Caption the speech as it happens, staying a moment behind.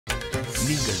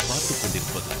நீங்கள் பார்த்துக்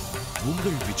கொண்டிருப்பது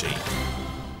உங்கள் விஜய்.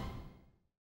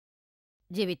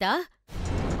 ஜீவிதா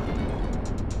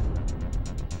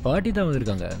பாட்டி தான்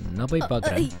வந்திருக்காங்க. நான் போய்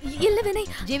பார்க்கறேன். இல்ல வினய்.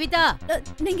 ஜீவிதா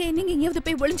நீங்க எங்கயாவது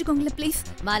போய் ஒளிஞ்சுக்கோங்களே ப்ளீஸ்.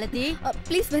 மாலதி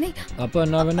ப்ளீஸ் வினய். அப்ப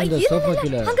நான் வேணா இந்த சோஃபா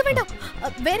கீழ. அங்க வேண்டாம்.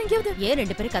 வேற எங்கயாவது. ஏன்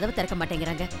ரெண்டு பேரும் கதவை திறக்க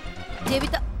மாட்டேங்கிறாங்க?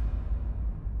 ஜீவிதா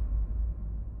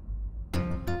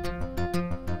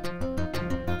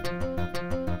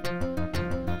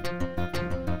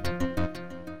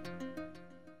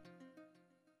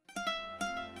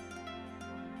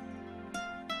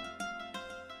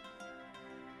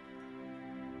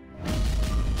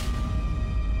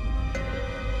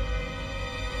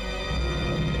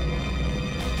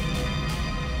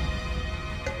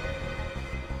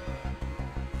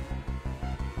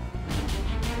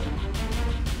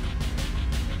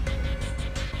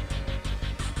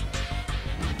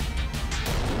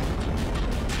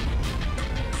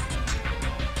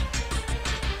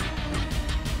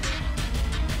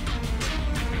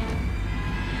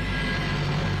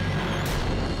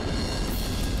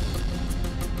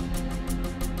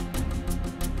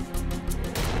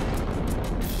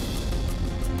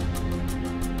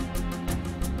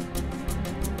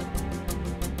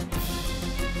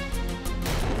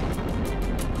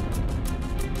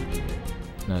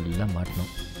நல்லா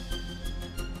மாட்டணும்.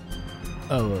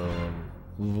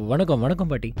 வணக்கம்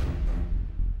வணக்கம் பாட்டி.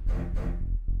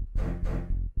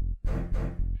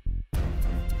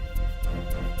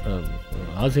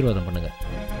 ஆசீர்வாதம் பண்ணுங்க.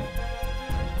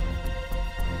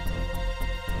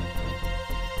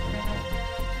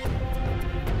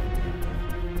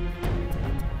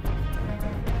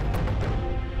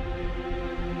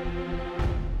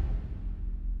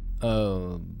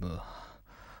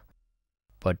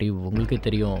 பாட்டி உங்களுக்கே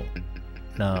தெரியும்,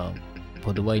 நான்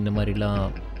பொதுவாக இந்த மாதிரிலாம்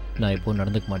நான் எப்போவும்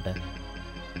நடந்துக்க மாட்டேன்.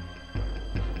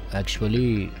 ஆக்சுவலி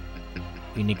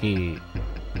இன்னைக்கு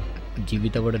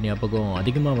ஜீவிதாவோட ஞாபகம்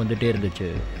அதிகமாக வந்துகிட்டே இருந்துச்சு.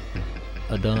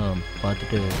 அதான்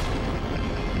பார்த்துட்டு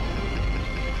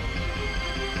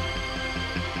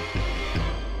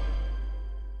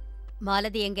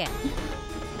மாலதி எங்க?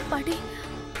 பாட்டி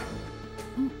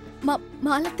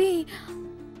மாலதி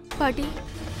பாட்டி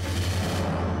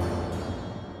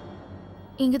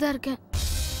இங்கதான் இருக்கேன்.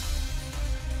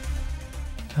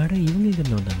 அட இவங்க இங்கே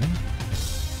வந்தாங்க.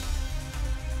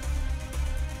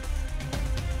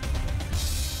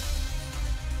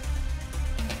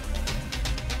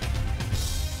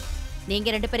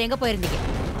 நீங்க ரெண்டு பேரும் எங்க போயிருந்தீங்க?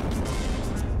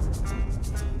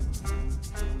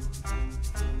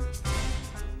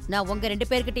 நான் உங்க ரெண்டு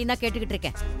பேர்கிட்டயும் தான் கேட்டுக்கிட்டு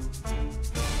இருக்கேன்.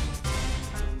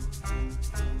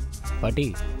 பாட்டி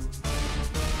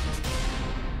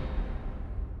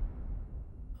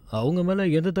அவங்க மேலே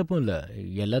எந்த தப்பும் இல்லை.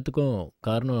 எல்லாத்துக்கும்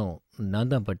காரணம் நான்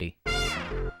தான் பாட்டி.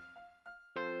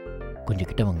 கொஞ்சம்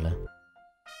கிட்ட வாங்களேன்.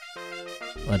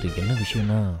 அது என்ன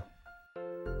விஷயம்னா,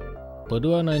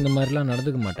 பொதுவாக நான் இந்த மாதிரிலாம்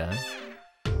நடந்துக்க மாட்டேன்.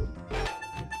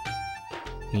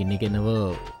 இன்னைக்கு என்னவோ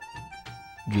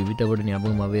ஜீவிதாவோட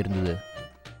ஞாபகமாகவே இருந்தது.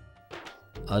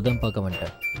 அதான் பார்க்க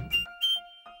மாட்டேன்.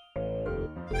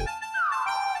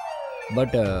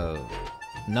 பட்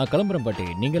நான் கிளம்புறேன் பாட்டி.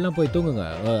 நீங்கள்லாம் போய் தூங்குங்க.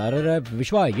 அரே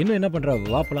விஸ்வா இன்னும் என்ன பண்ணுற?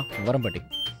 வாப்பலாம். வரேன் பாட்டி.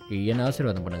 என்ன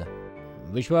ஆசீர்வாதம் பண்ணுங்க.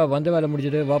 விஸ்வா வந்த வேலை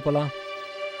முடிஞ்சது, வாப்பலாம்.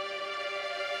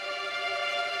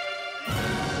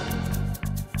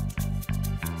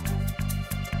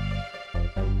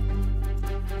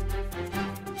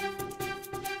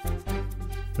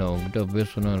 நான் உங்ககிட்ட அப்படியே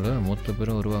சொன்னால மொத்த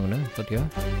பேரும் வருவாங்கன்னு பார்த்தியா?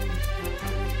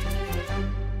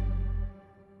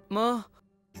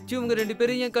 இவங்க ரெண்டு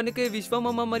பேரும் என் கண்ணுக்கு விஸ்வா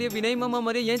மாமா மாதிரியே வினய் மாமா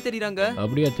மாதிரியே ஏன் தெரியுறாங்க?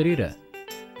 அப்படியா தெரியுற?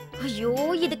 ஐயோ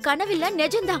இது கனவில்ல,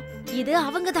 நிஜம்தான். இது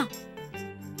அவங்கதான்.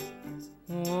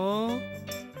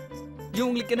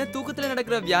 இவங்களுக்கு என்ன தூக்கத்துல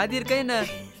நடக்கிற வியாதி இருக்கா என்ன?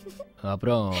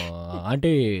 அப்புறம்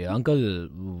ஆண்டி அங்கிள்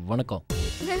வணக்கம்.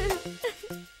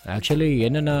 ஆக்சுவலி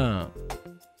என்னன்னா,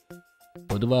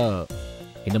 பொதுவாக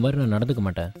இந்த மாதிரி நான் நடந்துக்க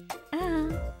மாட்டேன்.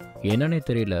 என்னன்னே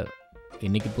தெரியல,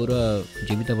 இன்னைக்கு பூரா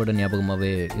ஜீவிதாவோட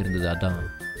ஞாபகமாகவே இருந்தது. அதான்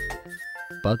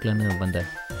பார்க்கலான்னு வந்தேன்.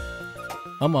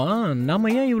 ஆமாம், நாம்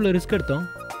ஏன் இவ்வளோ ரிஸ்க் எடுத்தோம்?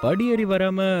 படி ஏறி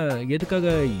வராமல்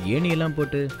எதுக்காக ஏணியெல்லாம்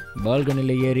போட்டு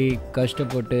பால்கனியில் ஏறி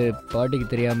கஷ்டப்பட்டு பாட்டிக்கு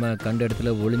தெரியாமல் கண்ட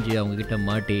இடத்துல ஒளிஞ்சு அவங்கக்கிட்ட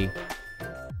மாட்டி?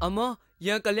 அம்மா,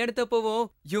 என் கல்யாணத்தை போவோம்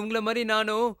இவங்கள மாதிரி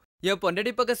நானும் என்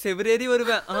பொண்டாட்டி பக்கம் செவரேறி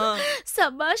வருவேன்.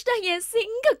 சபாஷ்டா என்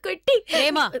சிங்க குட்டி.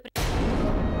 ஏமா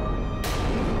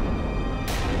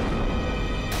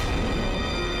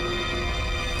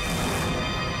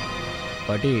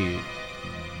பாட்டி,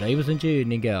 தயவு செஞ்சு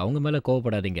நீங்கள் அவங்க மேலே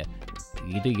கோவப்படாதீங்க.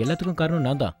 இது எல்லாத்துக்கும் காரணம்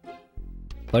நான் தான்.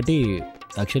 பாட்டி,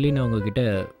 ஆக்சுவலி நான் உங்ககிட்ட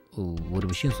ஒரு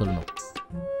விஷயம் சொல்லணும்.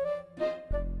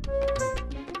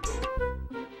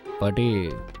 பாட்டி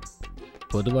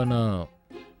பொதுவாக நான்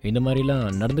இந்த மாதிரிலாம்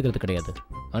நடந்துக்கிறது கிடையாது.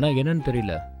 ஆனால் என்னன்னு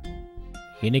தெரியல,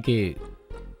 இன்னைக்கு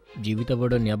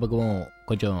ஜீவிதாவோட ஞாபகம்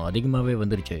கொஞ்சம் அதிகமாகவே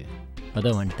வந்துருச்சு,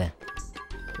 அதான் வந்துட்டேன்.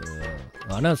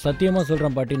 ஆனால் சத்தியமாக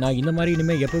சொல்கிறேன் பாட்டி, நான் இந்த மாதிரி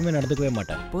இனிமேல் எப்பவுமே நடந்துக்கவே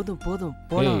மாட்டேன். போதும் போதும்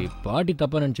ஏய், பாட்டி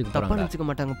தப்பாக நினச்சிக்க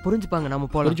மாட்டாங்க, புரிஞ்சுப்பாங்க. நம்ம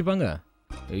போலாம். புரிஞ்சுப்பாங்க.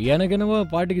 எனக்கு என்னவோ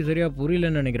பாட்டிக்கு சரியாக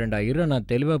புரியலன்னு நினைக்கிறேன்டா. இரு, நான்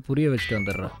தெளிவாக புரிய வச்சுட்டு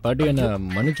வந்துடுறேன். பாட்டி என்னை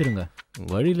மன்னிச்சிருங்க.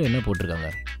 வழியில் என்ன போட்டிருக்காங்க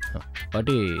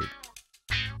பாட்டி?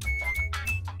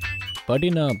 பாட்டி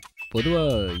நான்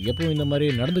பொதுவாக எப்பவும் இந்த மாதிரி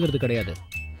நடந்துக்கிறது கிடையாது.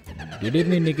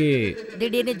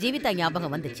 திடீர்னு ஜீவிதா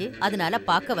ஞாபகம் வந்துச்சு, அதனால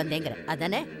பார்க்க வந்தேங்கிற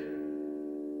அதானே?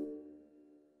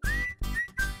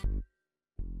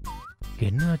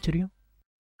 என்ன ஆச்சரியம்,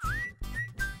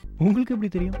 உங்களுக்கு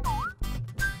எப்படி தெரியும்?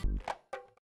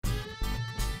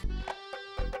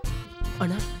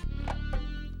 அண்ணா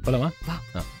போலாமா? வா.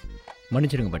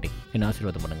 மன்னிச்சிருங்க பாட்டி, என்ன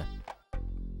ஆசீர்வாதம் பண்ணுங்க.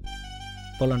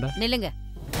 போலாம்டா. நில்லுங்க.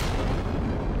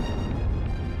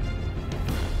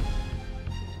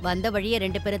 வந்த வழியே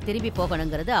 2 பேரும் திரும்பி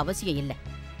போகணுங்கிறது அவசியம் இல்லை.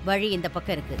 வழி இந்த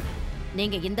பக்கம் இருக்கு,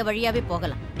 நீங்க இந்த வழியாவே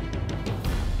போகலாம்.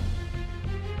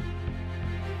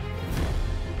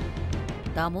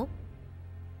 தாமு,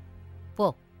 போ,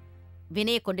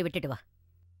 வினயை கொண்டு விட்டுட்டு வா.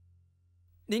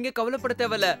 நீங்க கவலைப்பட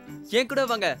தேவையில்ல, ஏன் கூட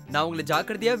வாங்க. நான் உங்களை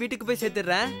ஜாக்கிரதையா வீட்டுக்கு போய்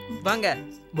சேர்த்துடுறேன். வாங்க.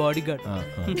 பாடி கார்டு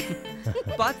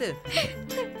பாத்து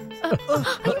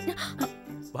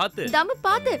பாத்து தாமு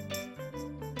பாத்து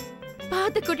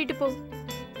பாத்து கூட்டிட்டு போ.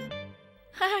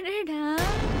 அடடா,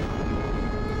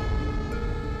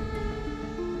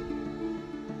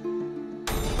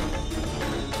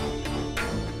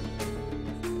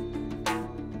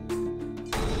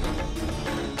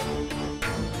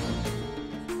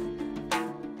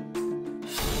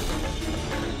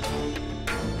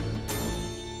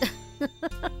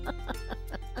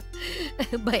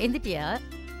 பயந்துட்டியா?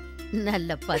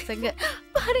 நல்ல பசங்க.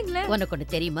 பாருங்களேன். உனக்கு ஒண்ணு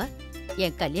தெரியுமா,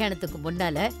 என் கல்யாணத்துக்கு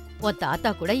முன்னால உன் தாத்தா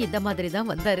கூட இந்த மாதிரி தான்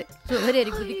வந்தாரு.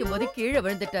 சுவரேறி குதிக்கும் போது கீழே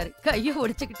விழுந்துட்டாரு, கையை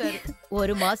ஒடிச்சுக்கிட்டாரு.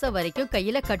 1 மாசம் வரைக்கும்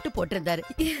கையில கட்டு போட்டிருந்தாரு.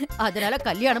 அதனால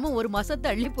கல்யாணமும் 1 மாசம்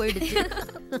தள்ளி போயிடுச்சு.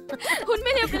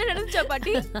 உண்மையிலே அப்படி நடந்துச்சா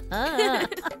பாட்டி?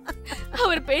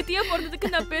 அவர் பேத்தியா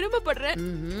பிறந்ததுக்கு நான் பெருமைப்படுறேன்.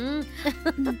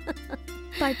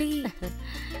 பாட்டி,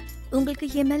 உங்களுக்கு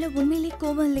என் மேல உண்மையிலே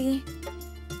கோபம் இல்லையே?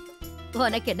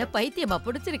 உனக்கு என்ன பைத்தியமா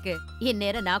பிடிச்சிருக்கு?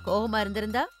 இந்நேரம் நான் கோபமா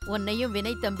இருந்திருந்தா உன்னையும்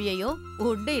வினை தம்பியையும்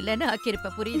உண்டு இல்லன்னு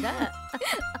ஆக்கியிருப்ப, புரியுதா?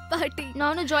 பாட்டி,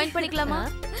 நானும் ஜாயின் பண்ணிக்கலாமா?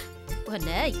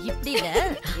 உன்னை இப்படி இல்ல.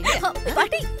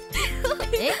 பாட்டி,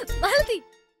 பாட்டி.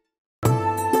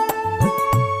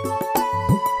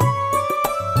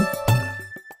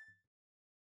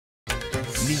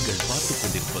 நீங்கள் பார்த்துக்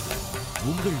கொண்டிருப்பது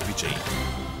உங்கள் விஜய்.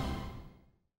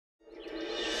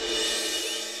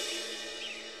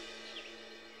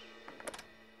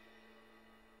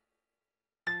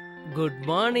 குட்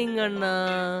மார்னிங் அண்ணா.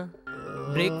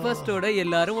 பிரேக்ஃபாஸ்டோட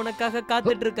எல்லாரும் உனக்காக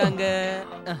காத்துட்டு இருக்காங்க.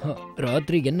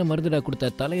 ராத்திரி என்ன மருந்துடா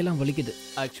கொடுத்த, தலையெல்லாம் வலிக்குது.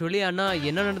 ஆக்சுவலி அண்ணா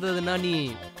என்ன நடந்ததுன்னா, நீ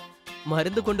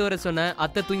மருந்து கொண்டு வர சொன்ன,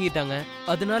 அத்தை தூங்கிட்டாங்க.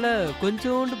 அதனால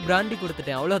கொஞ்சோண்டு பிராண்டி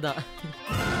கொடுத்துட்டேன், அவ்வளவுதான்.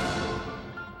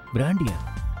 பிராண்டியா?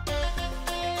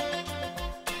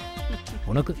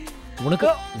 உனக்கு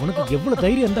உனக்கு உனக்கு எவ்வளவு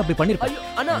தைரியம் இருந்தா அப்படி பண்ணிருக்க?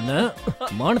 அண்ணா,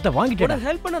 மானத்தை வாங்கிட்டேடா.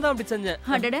 ஹெல்ப் பண்ணதான் அப்படி செஞ்சேன்.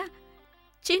 அடடா,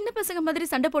 சின்ன பசங்க மாதிரி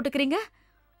சண்டை போட்டுக்கிறீங்க.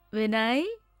 வினாய்,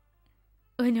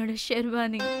 உன்னோட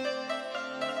ஷெர்வானி.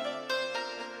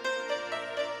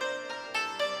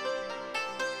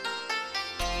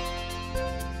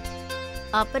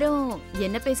 அப்புறம்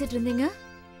என்ன பேசிட்டு இருந்தீங்க?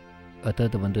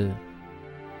 அதாவது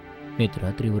நேற்று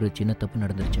ராத்திரி ஒரு சின்ன தப்பு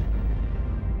நடந்துருச்சு.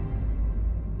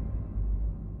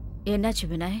 என்னாச்சு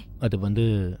வினாய்?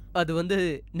 அது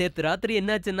நேத்து ராத்திரி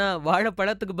என்னாச்சுன்னா,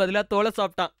 வாழைப்பழத்துக்கு பதிலா தோலை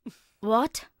சாப்பிட்டான்.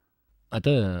 வாட்?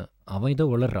 அவன் ஏதோ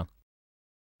உளறான்.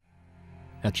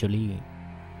 ஆக்சுவலி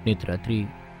நேற்று ராத்திரி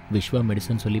விஸ்வா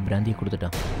மெடிசன் சொல்லி பிராந்தியை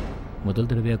கொடுத்துட்டான். முதல்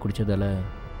தடவையாக குடித்ததால்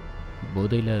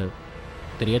போதையில்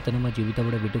தெரியாதனமாக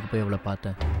ஜீவிதாவோட வீட்டுக்கு போய் அவளை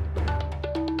பார்த்தேன்.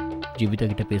 ஜீவிதா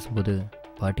கிட்ட பேசும்போது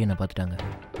பாட்டி என்னை பார்த்துட்டாங்க.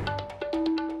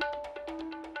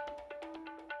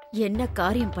 என்ன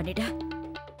காரியம் பண்ணிட்ட?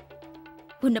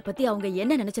 உன்னை பத்தி அவங்க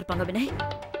என்ன நினைச்சிருப்பாங்க வினய்?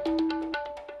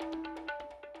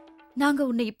 நாங்க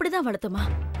உன்னை இப்படிதான் வளர்த்தோமா?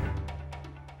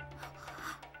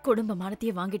 குடும்ப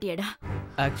மானத்தையே வாங்கிட்டியடா.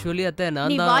 ஆக்சுவலி அத்தை,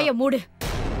 நான் நீ வாய மூடு.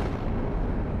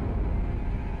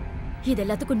 இது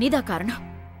எல்லாத்துக்கும் நீதான் காரணம்.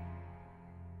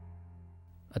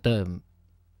 அத்தா,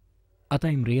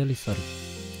 I'm really sorry.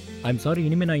 I'm sorry.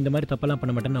 இனிமேல் நான் இந்த மாதிரி தப்பெல்லாம்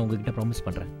பண்ண மாட்டேன்னு நான் உங்ககிட்ட ப்ராமிஸ்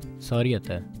பண்ணுறேன். சாரி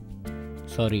அத்தை,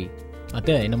 சாரி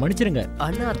அத்தை, என்னை மன்னிச்சிருங்க.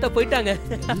 அண்ணா, அத்தை போயிட்டாங்க.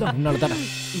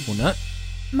 உன்ன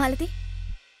மாலதி,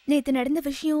 நேத்து நடந்த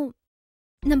விஷயம்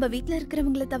நம்ம வீட்ல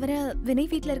இருக்கிறவங்கள தவிர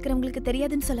வினய் வீட்ல இருக்கிறவங்களுக்கு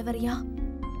தெரியாதுன்னு சொல்ல வரியா?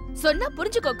 சொன்னா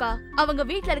புரிஞ்சுக்கோக்கா. அவங்க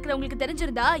வீட்ல இருக்கிறவங்களுக்கு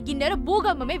தெரிஞ்சிருந்தா இந்நேரம்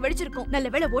பூகம்பமே வெடிச்சிருக்கும். நல்ல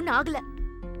வேளை ஒண்ணு ஆகல.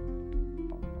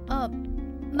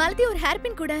 மாலதி ஒரு ஹேர்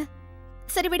பின் கூட.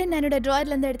 சரி விட, நான் என்னோட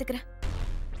டிராயர்ல இருந்து எடுத்துக்கிறேன்.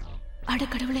 அட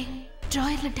கடவுளே,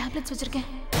 டிராயர்ல டேப்லெட்ஸ் வச்சிருக்கேன்.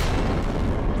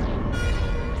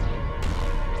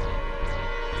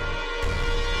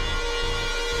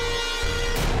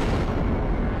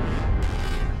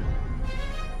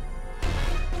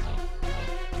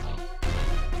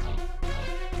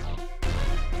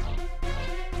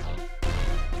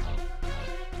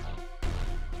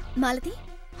 மாலதி,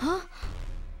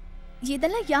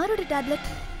 இதெல்லாம் யாரோட டேப்லெட்?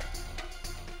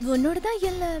 உன்னோடதா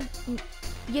இல்ல?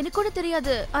 எனக்கு கூட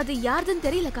தெரியாது, அது யாருதுன்னு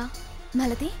தெரியலக்கா.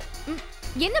 மாலதி,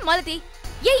 என்ன மாலதி,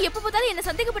 ஏன் எப்ப பார்த்தாலும் என்ன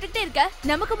சந்தேகப்பட்டுக்கிட்டே இருக்க?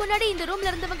 நமக்கு முன்னாடி இந்த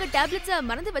ரூம்ல இருந்தவங்க டேப்லெட்ஸ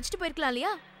மறந்து வச்சுட்டு போயிருக்கலாம்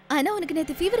இல்லையா? ஆனா உனக்கு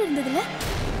நேத்து ஃபீவர் இருந்ததுல?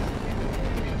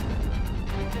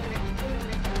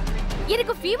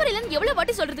 எனக்கு ஃபீவர் இல்லன்னு எவ்வளவு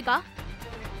வாட்டி சொல்றதுக்கா?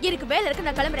 எனக்கு வேலை இருக்கு,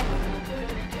 நான் கிளம்புறேன்.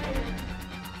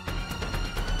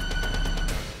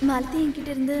 மாலதி என்கிட்ட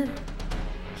இருந்து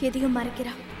எதையும்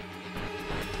மறைக்கிறா.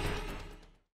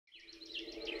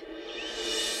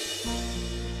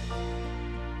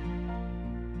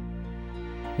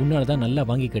 உன்னால தான் நல்லா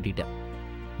வாங்கி கட்டிட்டேன்.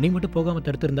 நீ மட்டும் போகாம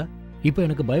தடுத்திருந்தா இப்போ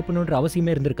எனக்கு பயப்படணுன்ற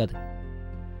அவசியமே இருந்திருக்காது.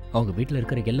 அவங்க வீட்டில்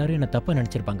இருக்கிற எல்லாரும் என்ன தப்பா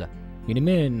நினைச்சிருப்பாங்க.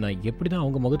 இனிமே நான் எப்படிதான்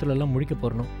அவங்க முகத்துல எல்லாம் முழிக்க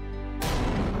போறணும்?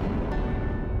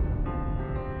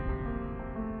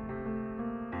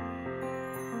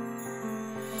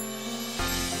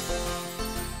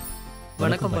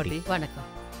 வணக்கம் பாட்டி. வணக்கம்.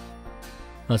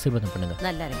 ஆசீர்வாதம் பண்ணுங்க.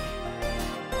 நல்லா இருக்கு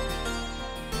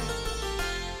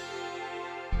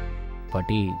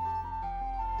பாட்டி.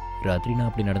 ராத்திரி நான்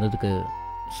அப்படி நடந்ததுக்கு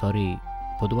சாரி.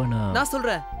 பொதுவா நான்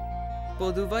சொல்றேன்,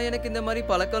 பொதுவா எனக்கு இந்த மாதிரி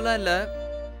பழக்கம்லாம் இல்ல.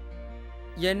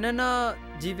 என்னன்னா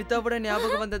ஜீவிதாவோட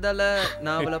ஞாபகம் வந்ததால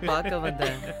நான் அவளை பார்க்க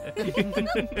வந்தேன்.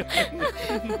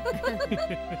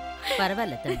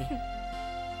 பரவாயில்ல தம்பி,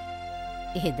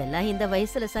 இதெல்லாம் இந்த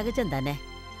வயசுல சகஜம் தானே.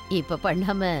 இப்ப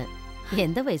பண்ணாம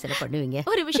எந்த வயசுல பண்ணுவீங்க?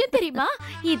 ஒரு விஷயம் தெரியுமா?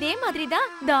 இதே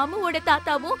மாதிரிதான் தாமுவோட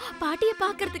தாத்தாவும் பாட்டிய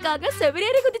பாக்குறதுக்காக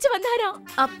செவரேறி குதிச்சு வந்தாராம்.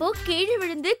 அப்போ கீழே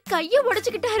விழுந்து கைய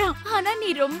உடைச்சுக்கிட்டாராம். ஆனா நீ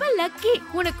ரொம்ப லக்கி,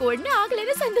 உனக்கு ஒண்ணு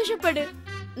ஆகலைன்னு சந்தோஷப்படு.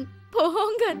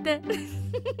 போங்க அத்தை.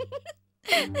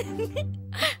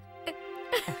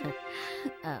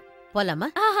 போலாமா?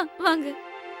 வாங்க.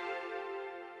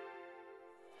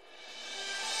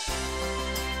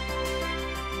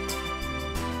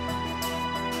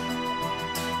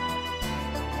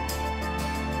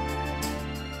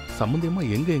 சம்பந்தியமா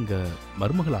எங்க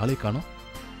மருமகள் ஆளை காணோம்?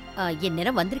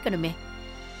 இந்நேரம் வந்திருக்கணுமே.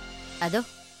 அதோ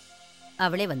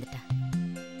அவளே வந்துட்டா.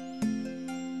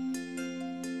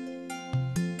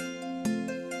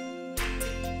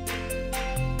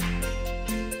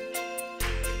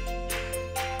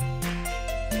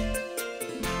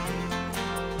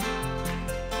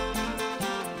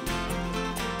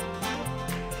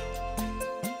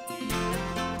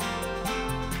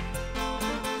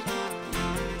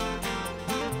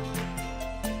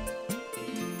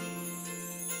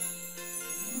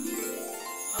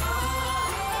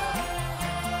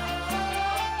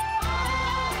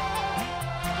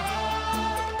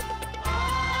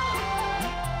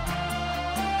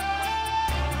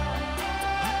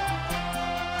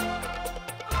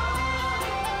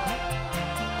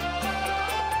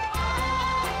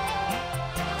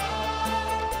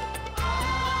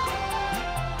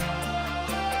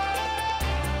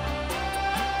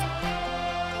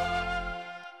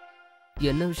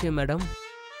 என்ன விஷயம் மேடம்?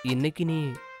 இன்னைக்கு நீ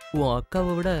உன்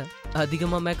அக்காவை விட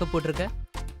அதிகமா மேக்கப் போட்டிருக்க.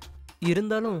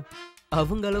 இருந்தாலும்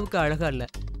அவங்க அளவுக்கு அழகா இல்ல.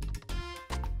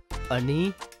 அண்ணி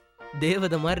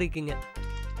தேவதை மாதிரி இருக்கீங்க.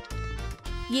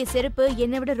 என் செருப்பு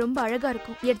என்னை விட ரொம்ப அழகா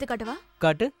இருக்கும். எடுத்துக்காட்டவா?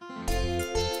 காட்டு.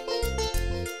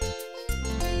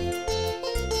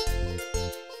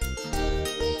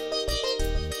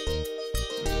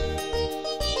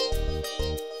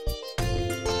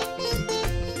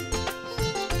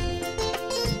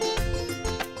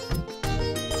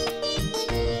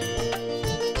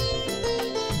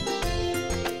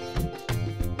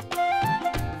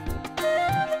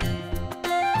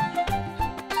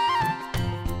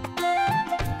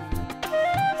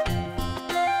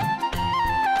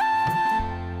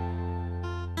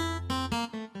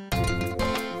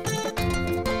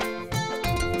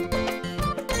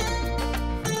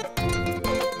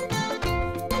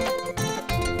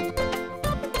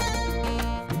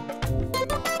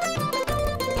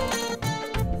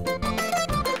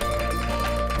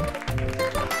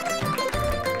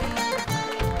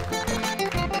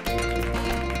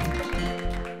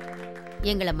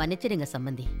 எங்களை மன்னிச்சிடுங்க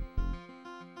சம்பந்தி.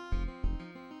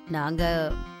 நாங்க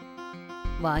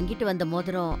வாங்கிட்டு வந்த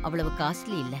மோதிரம் அவ்வளவு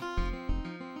காஸ்ட்லி இல்ல.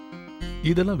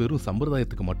 இதெல்லாம் வெறும்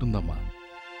சம்பிரதாயத்துக்கு மட்டும்தாம்மா.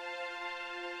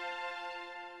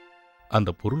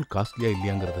 அந்த பொருள் காஸ்ட்லியா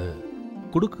இல்லையாங்கிறது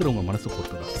கொடுக்கறவங்க மனசு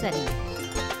பொறுத்துதான். சரி,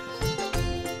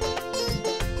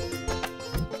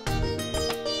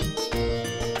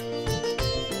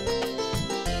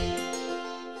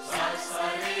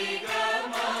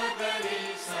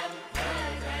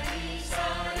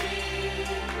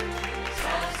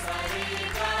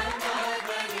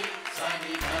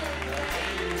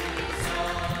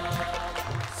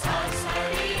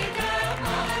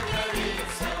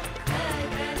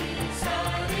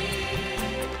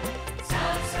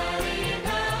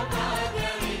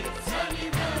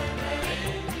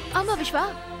 ஆமா விஸ்வா,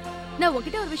 நான்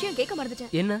உன்கிட்ட ஒரு விஷயம் கேட்க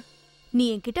மறந்துட்டேன். என்ன? நீ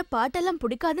என்கிட்ட பாட்டெல்லாம்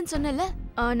பிடிக்காதுன்னு சொன்னல,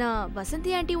 ஆனா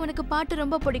வசந்தி ஆண்டி உனக்கு பாட்டு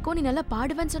ரொம்ப பிடிக்கும், நீ நல்லா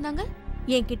பாடுவேன்னு சொன்னாங்க.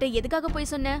 என்கிட்ட எதுக்காக போய்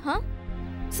சொன்ன?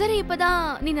 சரி, இப்பதான்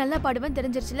நீ நல்லா பாடுவேன்னு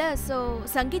தெரிஞ்சிருச்சுல. சோ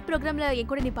சங்கீத் ப்ரோக்ராம்ல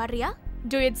என் கூட நீ பாடுறியா?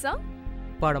 Duet song?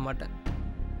 பாட மாட்டேன்.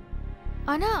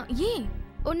 ஆனா ஏன்?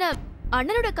 உன்னை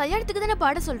அண்ணனோட கல்யாணத்துக்கு தானே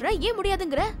பாட சொல்ற, ஏன்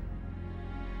முடியாதுங்கற?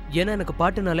 ஏன்னா எனக்கு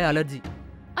பாட்டுனாலே அலர்ஜி.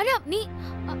 ஆனா நீ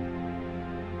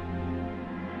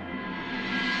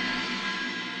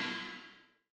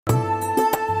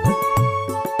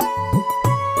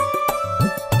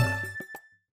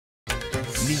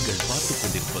நீங்கள் பார்த்துக்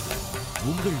கொண்டிருப்பது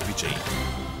உங்கள் விஜய்.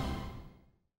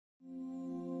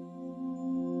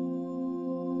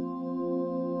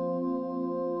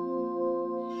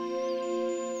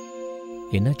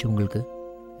 என்னாச்சு உங்களுக்கு?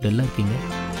 டல்லா இருக்கீங்க?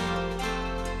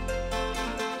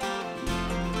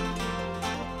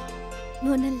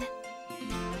 ஒன்னும் இல்ல,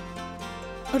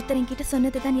 ஒருத்தர் என்கிட்ட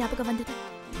சொன்னதுதான் ஞாபகம் வந்தது.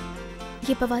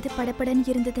 எப்பவாது படப்படன்னு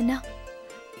இருந்ததுன்னா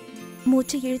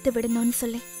மூச்சு இழுத்து விடணும்னு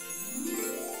சொல்லி.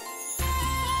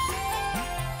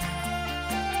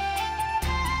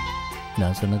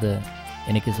 நான் சொன்னதை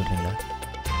எனக்கே சொல்றீங்களா?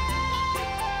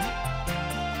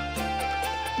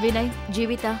 வினய்,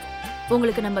 ஜீவிதா,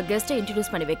 உங்களுக்கு நம்ம கெஸ்ட்டை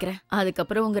இன்ட்ரோடியூஸ் பண்ணி வைக்கிறேன்.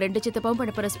 அதுக்கப்புறம் உங்க ரெண்டு சித்தப்பாவும்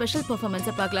பண்ண போற ஸ்பெஷல்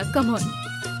பெர்ஃபார்மன்ஸை பார்க்கலாம். Come on.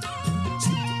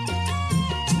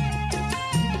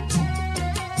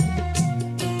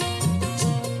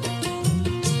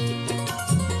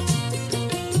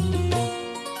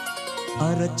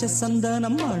 அரைச்ச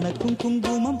சந்தனம் அணக்கும்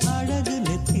குங்குமம் அழகு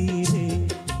நெத்தீரே,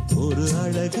 ஒரு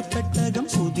அழகு பெட்டகம்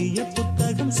புதிய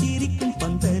புத்தகம் சிரிக்கும்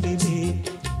பந்தலிலே,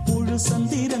 முழு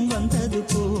சந்திரன் வந்தது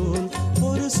போல்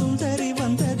ஒரு சுந்தரி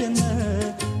வந்ததென்ன,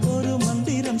 ஒரு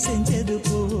மந்திரம் செஞ்சது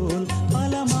போல்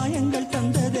பல மாயங்கள்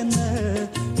தந்ததென்ன,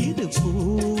 இது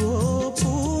பூவோ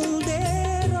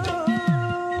பூந்தேரோ.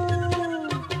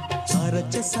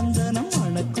 அரைச்ச சந்தனம்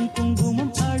அணக்கும்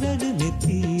குங்குமம் அழகு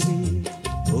நெத்தீரே,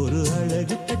 ஒரு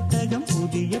அழகு பெட்டகம்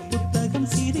புதிய புத்தகம்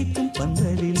சிரிக்கும்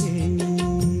பந்தலிலே,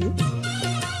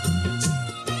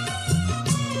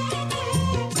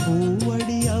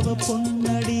 பூவடி அவ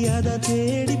பொன்னடி அத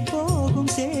தேடி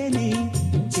போகும் தேனி,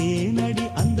 தேனடி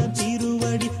அந்த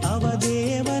திருவடி அவ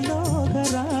தேவலோக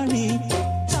ராணி,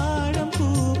 தாழம் பூ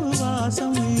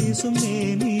வாசம் வீசும்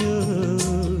மேனியோ,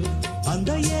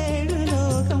 அந்த ஏழு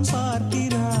லோகம்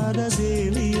பார்த்திராத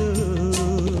தேவியோ,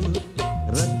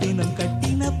 ரத்தினம்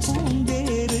கட்டின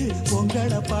பூந்தேரு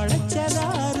உங்கள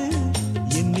படைச்சதாரு,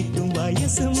 என்னைக்கும்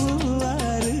வயசு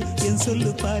மூவாரு என்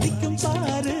சொல்லு பறிக்கும்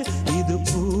பாரு, இது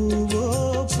பூவோ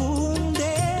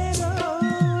பூந்தேரோ.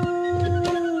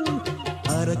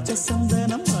 அரைச்ச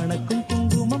சந்தனம் அணக்கும்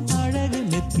குங்குமம் அழகு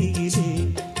நெத்தியிலே,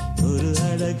 ஒரு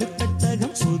அழகு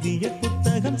பெட்டகம் புதிய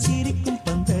புத்தகம் சிரிக்கும்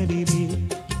பந்தலிலே,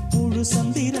 முழு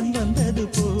சந்திரன் வந்தது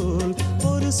போல்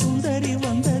ஒரு சுந்தரி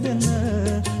வந்ததென்ன,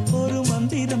 ஒரு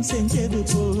மந்திரம் செஞ்சது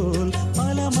போல்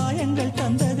பல மாயங்கள்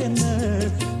தந்ததென்ன,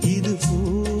 இது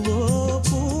பூவோ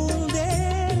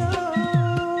பூந்தேரோ.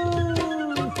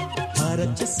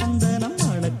 அரைச்ச சந்தனம்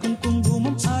அணக்கும்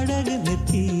குங்குமம் அழகு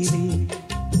நெத்தியிலே,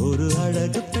 ஒரு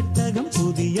அழகு பெட்டகம்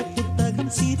புதிய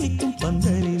புத்தகம் சிரிக்கும்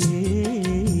பந்தலிலே.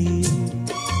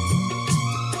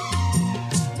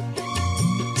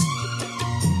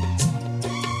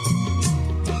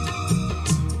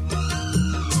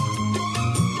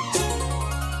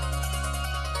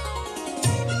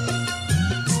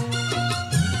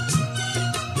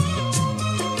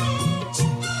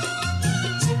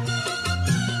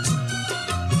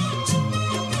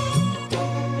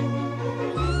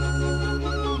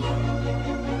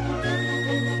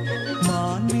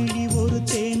 மான்விழி ஒரு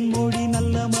தேன்மொழி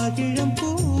நல்ல மகிழம் பூ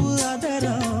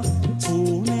அதரம்,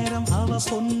 பூநேரம் அவ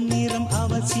பொன்னிறம்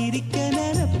அவ சிரிக்க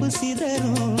நிரப்பு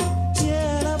சிதறும்,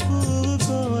 ஏலப்பூ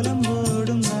கோலம்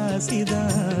போடும் ராசிதா,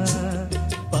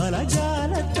 பல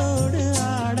ஜாலத்தோடு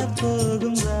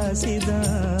ஆடப்போகும் ராசிதா,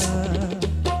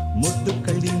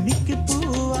 முட்டுக்கள் இன்னைக்கு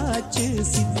பூவாச்சு,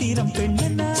 சித்திரம்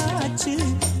பெண்ணாச்சு,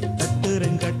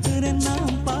 கட்டுரன் கட்டுரன்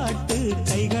நாம் பாட்டு,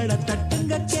 கைகளை தட்டு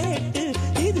முழங்க கேட்டு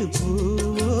இது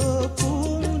பூவோ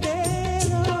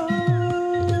பூந்தேனோ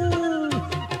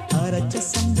அரைச்ச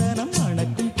சந்தனம்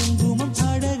மணக்கும் குங்குமம்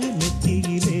அழகு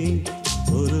நெத்தியிலே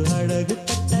ஒரு அழகு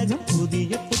பட்டகம்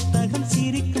புதிய புத்தகம்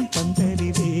சிரிக்கும்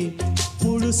பந்தலிலே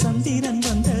முழு சந்திரன்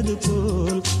வந்தது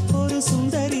போல் ஒரு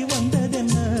சுந்தரி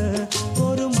வந்ததென்ன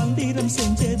ஒரு மந்திரம்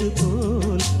செஞ்சது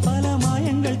போல் பல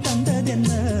மாயங்கள்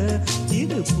தந்ததென்ன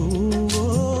இது பூவோ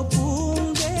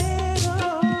பூந்தேனோ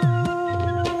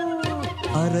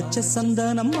அரைச்ச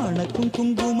சந்தனம் மணக்கும்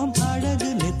குங்குமம் அழகு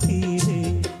நெத்தியிலே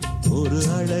ஒரு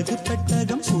அழகு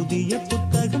பெட்டகம் புதிய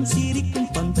புத்தகம்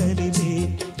சிரிக்கும் பந்தலிலே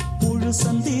முழு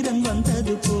சந்திரன்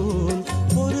வந்தது போல்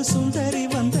ஒரு சுந்தரி